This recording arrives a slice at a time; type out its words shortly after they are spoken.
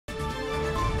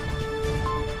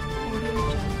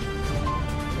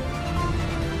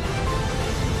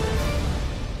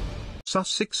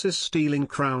Sussexes stealing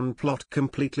crown plot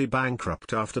completely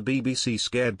bankrupt after BBC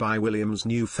scared by William's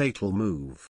new fatal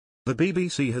move. The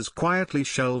BBC has quietly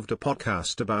shelved a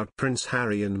podcast about Prince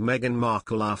Harry and Meghan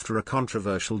Markle after a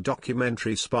controversial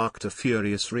documentary sparked a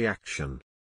furious reaction.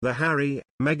 The Harry,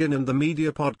 Meghan and the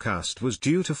Media podcast was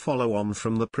due to follow on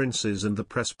from the Princes and the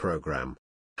Press programme.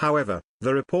 However,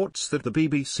 the reports that the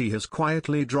BBC has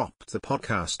quietly dropped the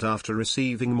podcast after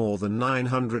receiving more than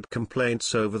 900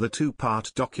 complaints over the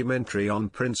two-part documentary on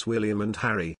Prince William and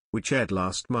Harry, which aired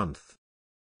last month.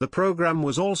 The programme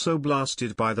was also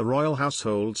blasted by the royal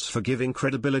households for giving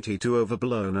credibility to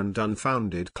overblown and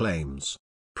unfounded claims.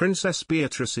 Princess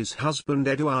Beatrice's husband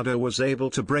Eduardo was able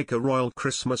to break a royal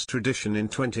Christmas tradition in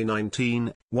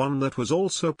 2019, one that was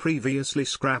also previously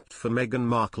scrapped for Meghan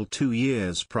Markle 2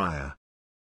 years prior.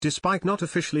 Despite not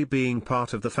officially being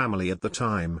part of the family at the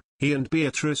time, he and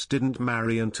Beatrice didn't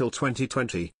marry until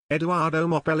 2020. Eduardo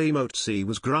Montbatten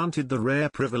was granted the rare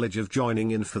privilege of joining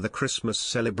in for the Christmas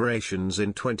celebrations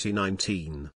in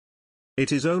 2019.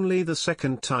 It is only the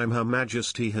second time Her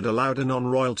Majesty had allowed a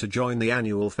non-royal to join the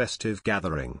annual festive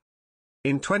gathering.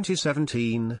 In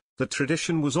 2017, the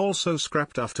tradition was also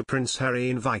scrapped after Prince Harry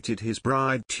invited his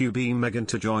bride-to-be Meghan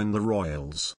to join the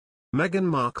royals. Meghan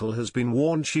Markle has been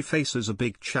warned she faces a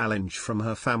big challenge from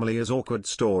her family as awkward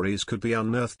stories could be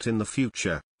unearthed in the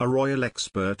future, a royal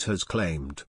expert has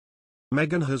claimed.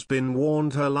 Meghan has been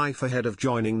warned her life ahead of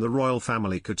joining the royal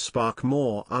family could spark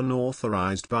more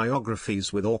unauthorized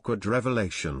biographies with awkward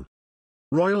revelation.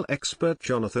 Royal expert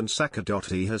Jonathan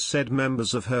Sacerdote has said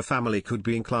members of her family could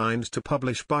be inclined to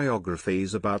publish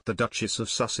biographies about the Duchess of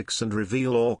Sussex and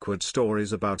reveal awkward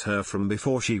stories about her from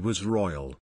before she was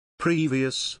royal.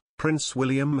 Prince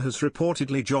William has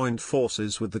reportedly joined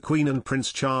forces with the Queen and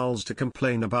Prince Charles to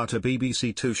complain about a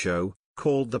BBC Two show,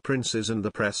 called The Princes and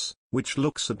the Press, which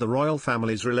looks at the royal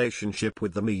family's relationship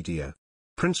with the media.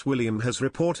 Prince William has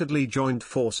reportedly joined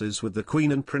forces with the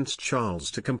Queen and Prince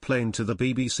Charles to complain to the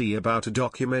BBC about a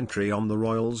documentary on the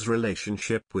royals'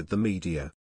 relationship with the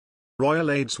media.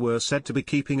 Royal aides were said to be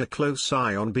keeping a close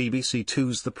eye on BBC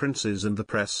Two's The Princes and the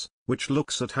Press, which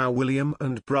looks at how William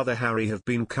and brother Harry have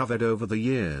been covered over the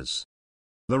years.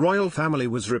 The royal family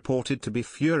was reported to be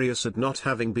furious at not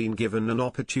having been given an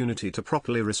opportunity to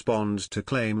properly respond to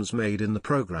claims made in the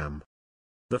programme.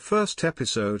 The first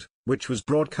episode, which was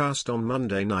broadcast on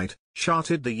Monday night,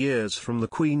 charted the years from the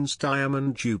Queen's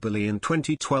Diamond Jubilee in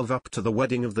 2012 up to the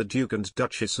wedding of the Duke and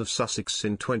Duchess of Sussex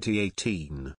in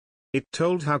 2018. It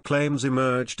told how claims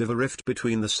emerged of a rift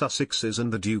between the Sussexes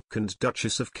and the Duke and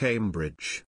Duchess of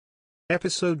Cambridge.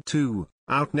 Episode 2,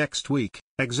 out next week,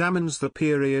 examines the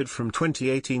period from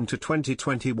 2018 to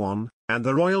 2021, and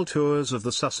the royal tours of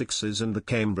the Sussexes and the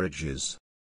Cambridges.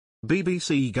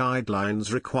 BBC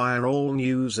guidelines require all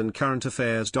news and current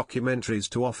affairs documentaries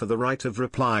to offer the right of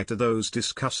reply to those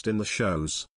discussed in the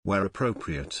shows, where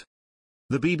appropriate.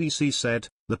 The BBC said,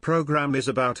 the programme is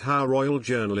about how royal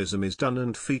journalism is done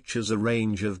and features a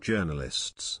range of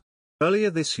journalists.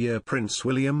 Earlier this year Prince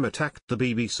William attacked the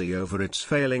BBC over its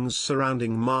failings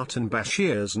surrounding Martin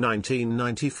Bashir's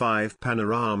 1995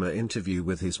 Panorama interview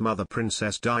with his mother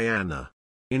Princess Diana.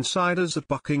 Insiders at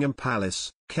Buckingham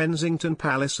Palace, Kensington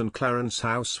Palace and Clarence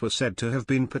House were said to have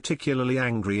been particularly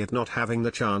angry at not having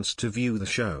the chance to view the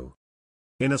show.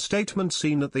 In a statement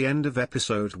seen at the end of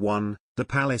episode 1, the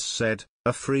palace said,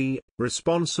 a free,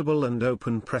 responsible and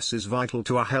open press is vital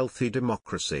to a healthy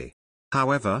democracy.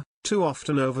 However, too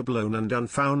often overblown and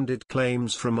unfounded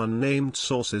claims from unnamed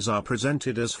sources are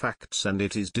presented as facts and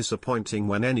it is disappointing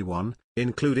when anyone,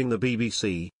 including the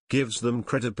BBC, gives them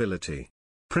credibility.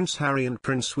 Prince Harry and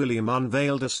Prince William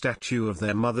unveiled a statue of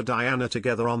their mother Diana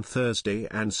together on Thursday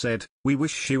and said, "We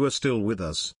wish she were still with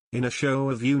us," in a show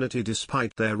of unity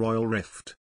despite their royal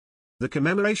rift. The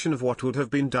commemoration of what would have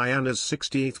been Diana's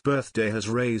 68th birthday has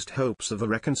raised hopes of a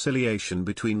reconciliation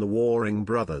between the warring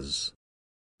brothers.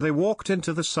 They walked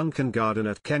into the sunken garden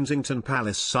at Kensington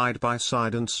Palace side by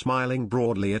side and smiling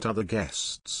broadly at other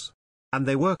guests. And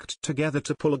they worked together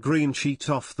to pull a green sheet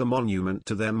off the monument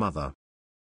to their mother.